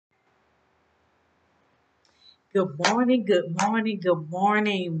Good morning, good morning, good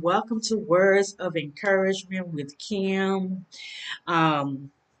morning. Welcome to Words of Encouragement with Kim.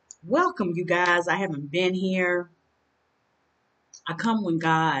 Um, Welcome, you guys. I haven't been here. I come when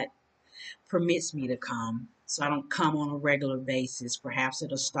God permits me to come. So I don't come on a regular basis. Perhaps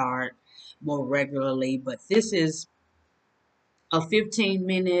it'll start more regularly, but this is a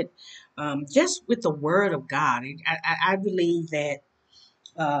 15-minute just with the Word of God. I believe that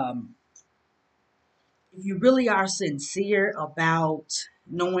um, if you really are sincere about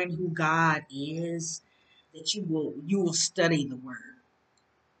knowing who God is, that you will study the word.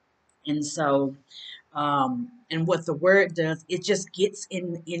 And so and what the word does, it just gets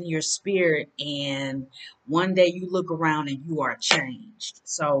in your spirit, and one day you look around and you are changed.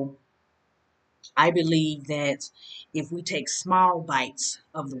 So I believe that if we take small bites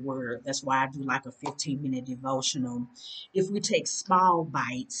of the word, that's why I do like a 15-minute devotional. If we take small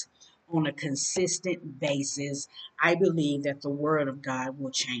bites on a consistent basis, I believe that the word of God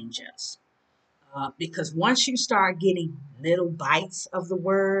will change us. Because once you start getting little bites of the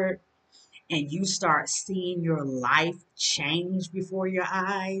word and you start seeing your life change before your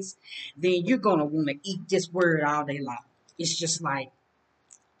eyes, then you're going to want to eat this word all day long. It's just like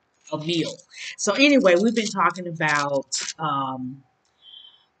a meal. So anyway, we've been talking about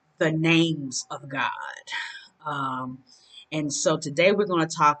the names of God. Um, and so today we're going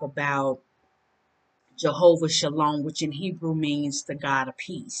to talk about Jehovah Shalom, which in Hebrew means the God of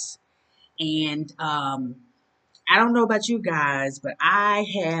peace. And I don't know about you guys, but I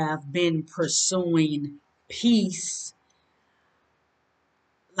have been pursuing peace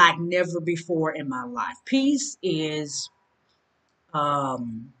like never before in my life. Peace is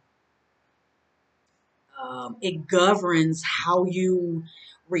um, it governs how you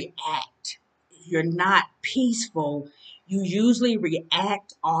react. If you're not peaceful, you usually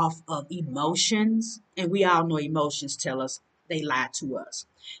react off of emotions, and we all know emotions tell us they lie to us.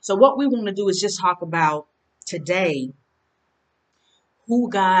 So, what we want to do is just talk about today who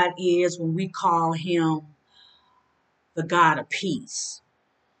God is when we call him the God of peace,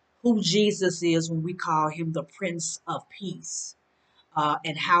 who Jesus is when we call him the Prince of Peace,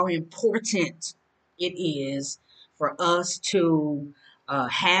 and how important it is for us to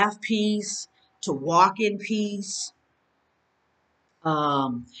have peace, to walk in peace,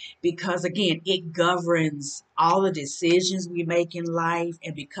 because again, it governs all the decisions we make in life.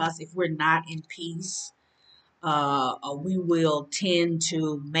 And because if we're not in peace, we will tend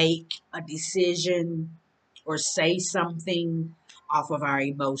to make a decision or say something off of our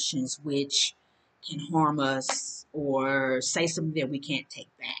emotions, which can harm us, or say something that we can't take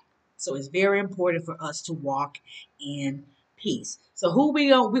back. So it's very important for us to walk in peace. So what we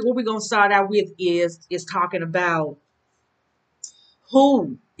gonna start out with is talking about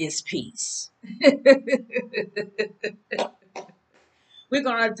who is peace. We're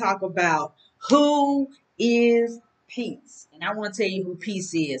gonna talk about who is peace, and I want to tell you who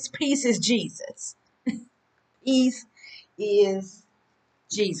peace is. Peace is Jesus. Peace is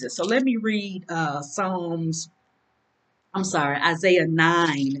Jesus. So let me read Isaiah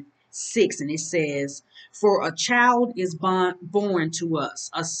 9:6, and it says, "For a child is born to us,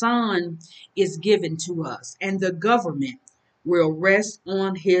 a son is given to us, and the government will rest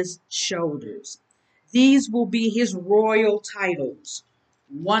on his shoulders. These will be his royal titles: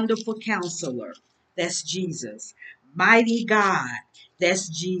 Wonderful Counselor," that's Jesus; Mighty God, that's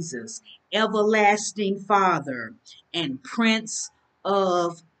Jesus; Everlasting Father, and Prince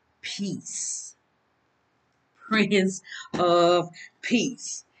of Peace. Prince of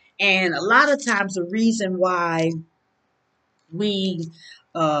Peace. And a lot of times the reason why we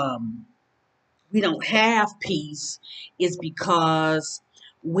um, we don't have peace is because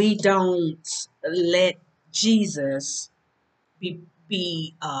we don't let Jesus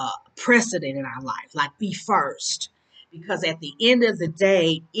be precedent in our life, like be first. Because at the end of the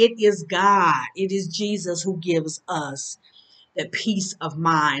day, it is God, it is Jesus who gives us the peace of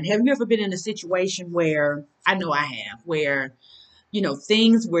mind. Have you ever been in a situation where, I know I have, where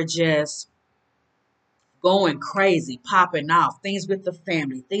things were just going crazy, popping off, things with the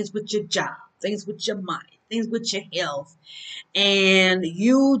family, things with your job, things with your money, things with your health, and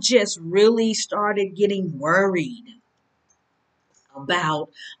you just really started getting worried about,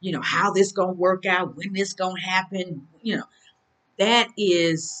 how this gonna work out, when this gonna happen, that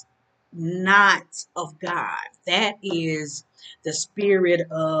is not of God. That is the spirit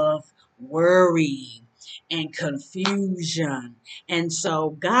of worry and confusion. And so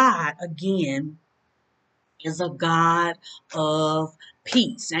God, again, is a God of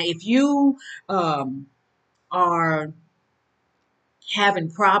peace. Now, if you are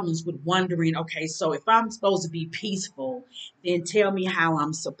having problems with wondering, okay, so if I'm supposed to be peaceful, then tell me how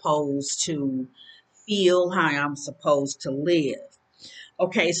I'm supposed to feel, how I'm supposed to live.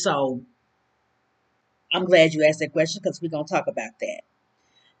 Okay, so I'm glad you asked that question because we're going to talk about that.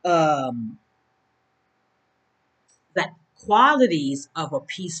 Um, the qualities of a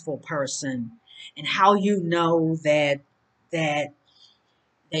peaceful person and how you know that that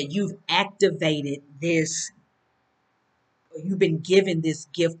you've activated this, you've been given this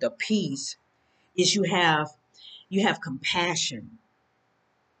gift of peace, is you have compassion.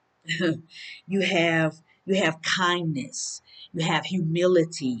 You have kindness, you have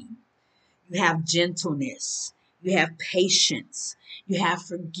humility, you have gentleness, you have patience, you have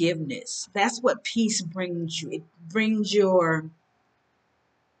forgiveness. That's what peace brings you.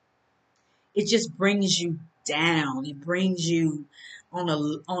 It just brings you down. It brings you on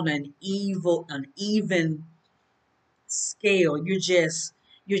an even scale. You're just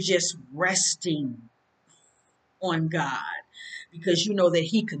resting on God because you know that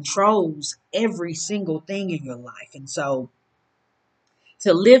He controls every single thing in your life. And so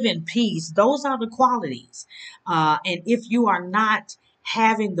to live in peace, those are the qualities. And if you are not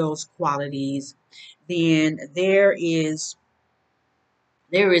having those qualities, then there is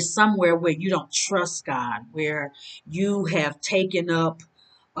somewhere where you don't trust God, where you have taken up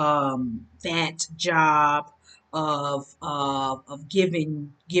that job of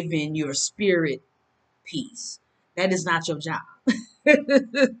giving your spirit peace. That is not your job.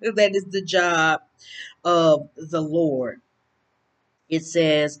 That is the job of the Lord. It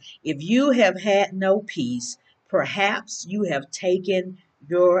says, if you have had no peace, perhaps you have taken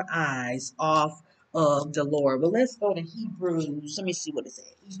your eyes off of the Lord. Well, let's go to Hebrews. Let me see what it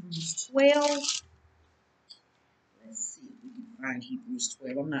says. Hebrews 12. Let's see if we can find Hebrews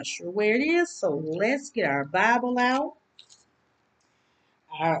 12. I'm not sure where it is, so let's get our Bible out.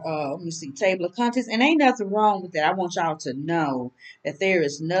 Let me see, table of contents. And ain't nothing wrong with that. I want y'all to know that there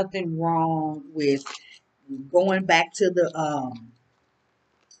is nothing wrong with going back to the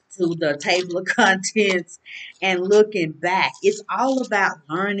table of contents and looking back. It's all about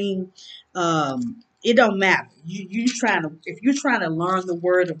learning. It don't matter. If you're trying to learn the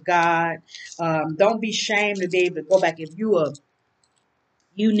word of God, don't be ashamed to be able to go back. If you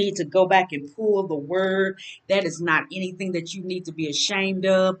need to go back and pull the word. That is not anything that you need to be ashamed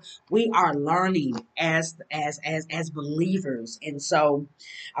of. We are learning as believers. And so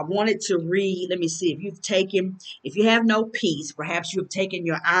I wanted to read, let me see, if you have no peace, perhaps you have taken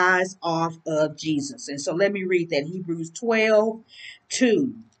your eyes off of Jesus. And so let me read that. Hebrews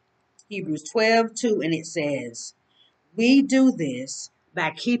 12:2. Hebrews 12:2, and it says, we do this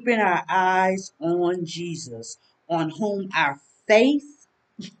by keeping our eyes on Jesus, on whom our faith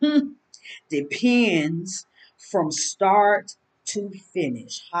depends from start to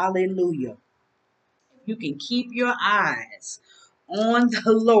finish. Hallelujah. You can keep your eyes on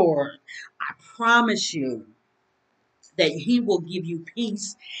the Lord. I promise you that He will give you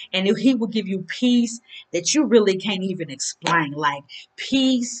peace. And if He will give you peace that you really can't even explain, like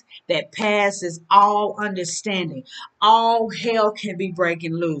peace that passes all understanding. All hell can be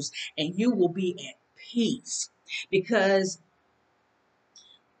breaking loose, and you will be at peace. Because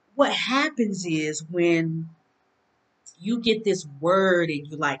what happens is when you get this word and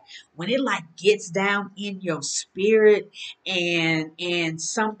you like when it like gets down in your spirit and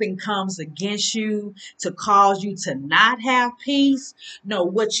something comes against you to cause you to not have peace. No,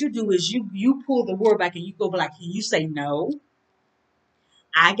 what you do is you pull the word back and you go back and you say, no,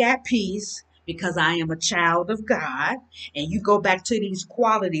 I got peace because I am a child of God. And you go back to these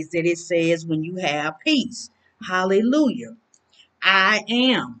qualities that it says when you have peace. Hallelujah. I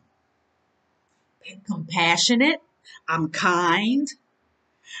am compassionate, I'm kind,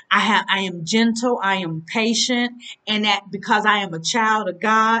 I am gentle, I am patient, and that because I am a child of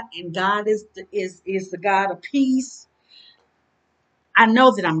God and God is the God of peace, I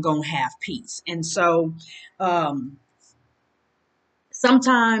know that I'm going to have peace. And so um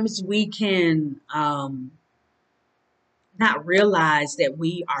sometimes we can not realize that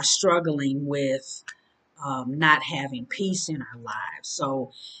we are struggling with not having peace in our lives.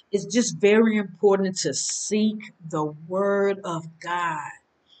 So it's just very important to seek the word of God,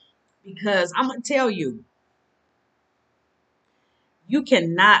 because I'm going to tell you, you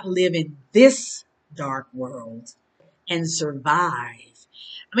cannot live in this dark world and survive.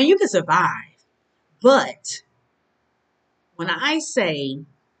 I mean, you can survive, but when I say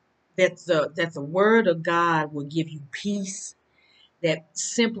that the word of God will give you peace that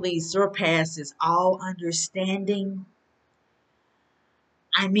simply surpasses all understanding,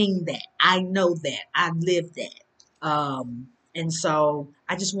 I mean that. I know that. I live that. And so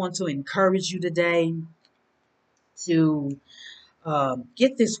I just want to encourage you today to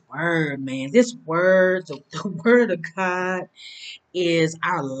get this word, man. This word, the word of God is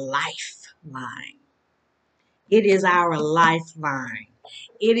our lifeline. It is our lifeline.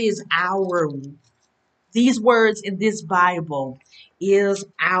 It is our, these words in this Bible is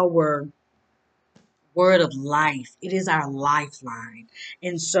our word of life. It is our lifeline.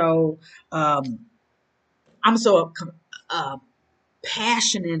 And so um, I'm so uh,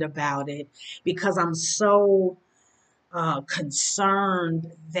 passionate about it because I'm so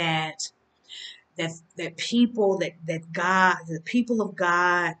concerned that people that God, the people of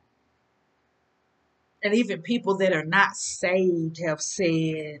God, and even people that are not saved have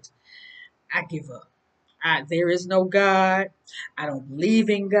said, I give up. There is no God. I don't believe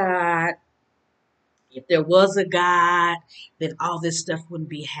in God. If there was a God, then all this stuff wouldn't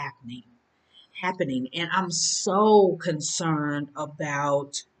be happening. And I'm so concerned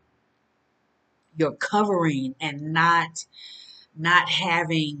about your covering and not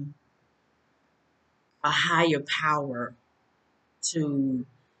having a higher power to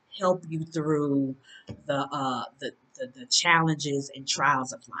help you through the challenges and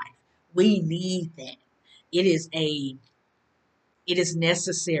trials of life. We need that. It is a it is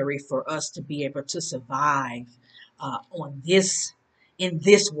necessary for us to be able to survive on this in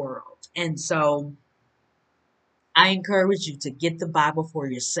this world. And so I encourage you to get the Bible for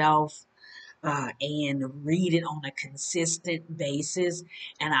yourself and read it on a consistent basis.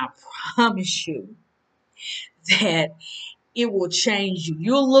 And I promise you that it will change you.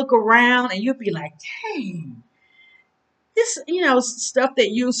 You'll look around and you'll be like, dang, this, stuff that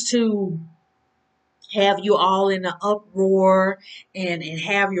used to have you all in an uproar and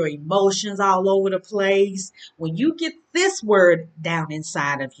have your emotions all over the place. When you get this word down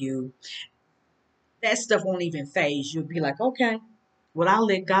inside of you, that stuff won't even phase you. You'll be like, okay, well, I'll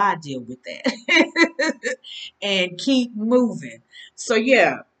let God deal with that and keep moving. So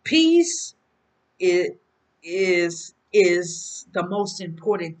yeah, peace it is the most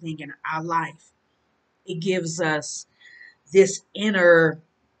important thing in our life. It gives us this inner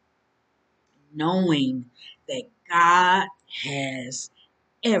knowing that God has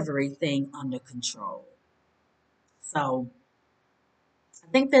everything under control. So I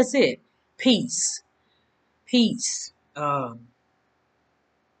think that's it. Peace. Peace. That's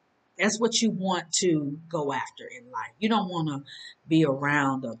what you want to go after in life. You don't want to be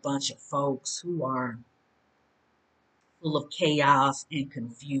around a bunch of folks who are full of chaos and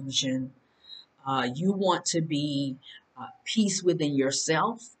confusion. You want to be peace within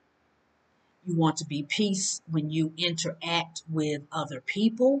yourself. You want to be peace when you interact with other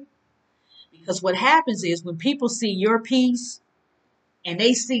people. Because what happens is when people see your peace and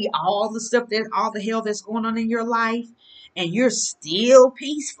they see all the hell that's going on in your life, and you're still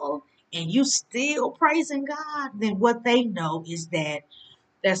peaceful and you still praising God, then what they know is that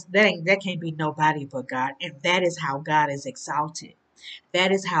can't be nobody but God. And that is how God is exalted.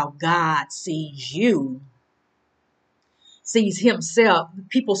 That is how God sees you, sees himself.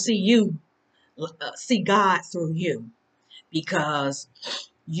 People see you, see God through you because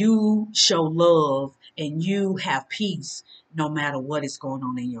you show love and you have peace no matter what is going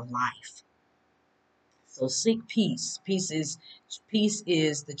on in your life. So seek peace. Peace is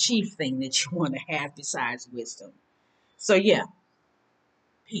the chief thing that you want to have besides wisdom. So yeah,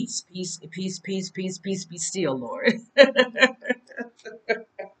 peace, be still, Lord.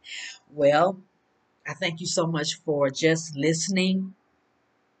 Well, I thank you so much for just listening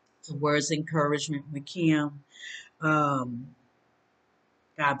to Words of Encouragement with Kim. Um,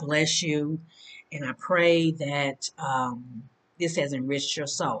 God bless you. And I pray that this has enriched your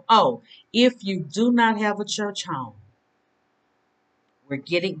soul. Oh, if you do not have a church home,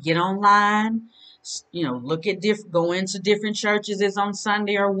 get online, look at go into different churches. It's on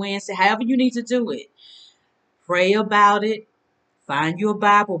Sunday or Wednesday, however you need to do it. Pray about it. Find you a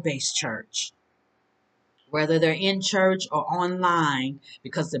Bible-based church, whether they're in church or online,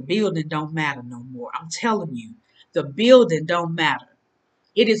 because the building don't matter no more. I'm telling you, the building don't matter.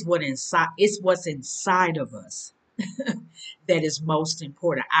 It is it's what's inside of us that is most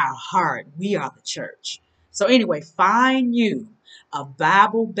important. Our heart. We are the church. So anyway, find you a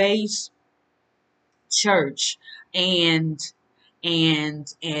Bible-based church and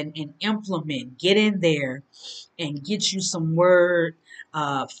and implement. Get in there and get you some word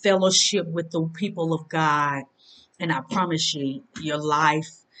fellowship with the people of God. And I promise you, your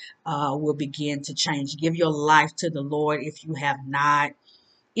life will begin to change. Give your life to the Lord if you have not.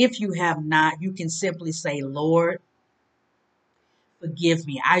 If you have not, you can simply say, Lord, forgive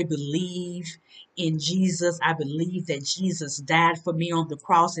me. I believe in Jesus. I believe that Jesus died for me on the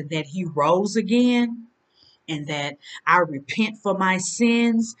cross and that he rose again and that I repent for my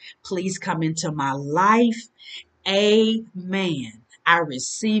sins. Please come into my life. Amen. I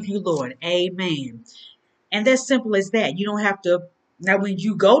receive you, Lord. Amen. And that's simple as that. You don't have to. Now, when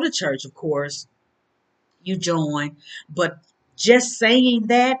you go to church, of course, you join, but just saying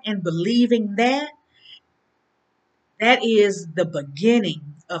that and believing that, that is the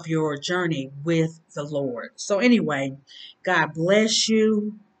beginning of your journey with the Lord. So, anyway, God bless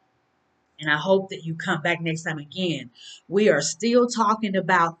you. And I hope that you come back next time again. We are still talking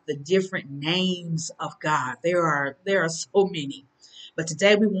about the different names of God. There are so many. But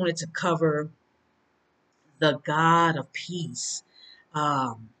today we wanted to cover the God of peace.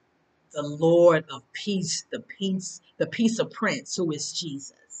 Um, the Lord of peace, the peace of Prince, who is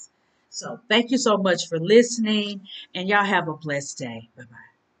Jesus. So thank you so much for listening, and y'all have a blessed day. Bye bye.